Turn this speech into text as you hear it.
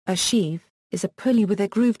A sheave is a pulley with a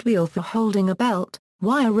grooved wheel for holding a belt,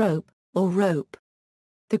 wire rope, or rope.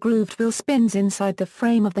 The grooved wheel spins inside the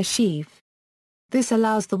frame of the sheave. This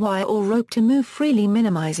allows the wire or rope to move freely,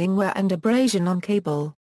 minimizing wear and abrasion on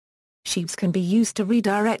cable. Sheaves can be used to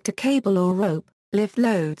redirect a cable or rope, lift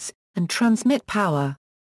loads, and transmit power.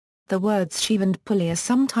 The words sheave and pulley are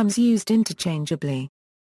sometimes used interchangeably.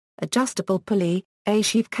 Adjustable pulley. A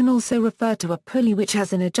sheave can also refer to a pulley which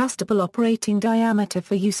has an adjustable operating diameter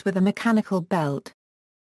for use with a mechanical belt.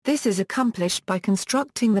 This is accomplished by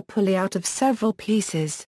constructing the pulley out of several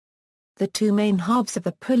pieces. The two main halves of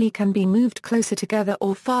the pulley can be moved closer together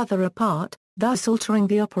or farther apart, thus altering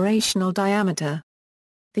the operational diameter.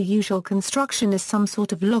 The usual construction is some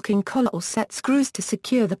sort of locking collar or set screws to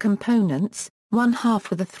secure the components, one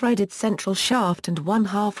half with a threaded central shaft and one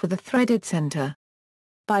half with a threaded center.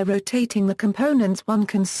 By rotating the components, one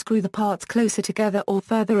can screw the parts closer together or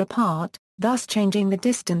further apart, thus changing the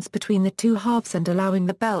distance between the two halves and allowing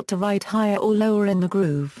the belt to ride higher or lower in the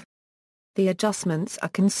groove. The adjustments are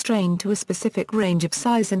constrained to a specific range of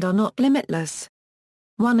size and are not limitless.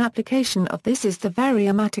 One application of this is the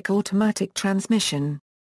Variomatic automatic transmission.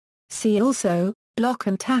 See also, block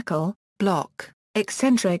and tackle, block,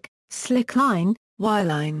 eccentric, slickline,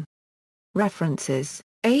 wireline. References: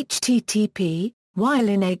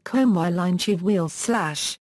 http://wireline/sheave wheels/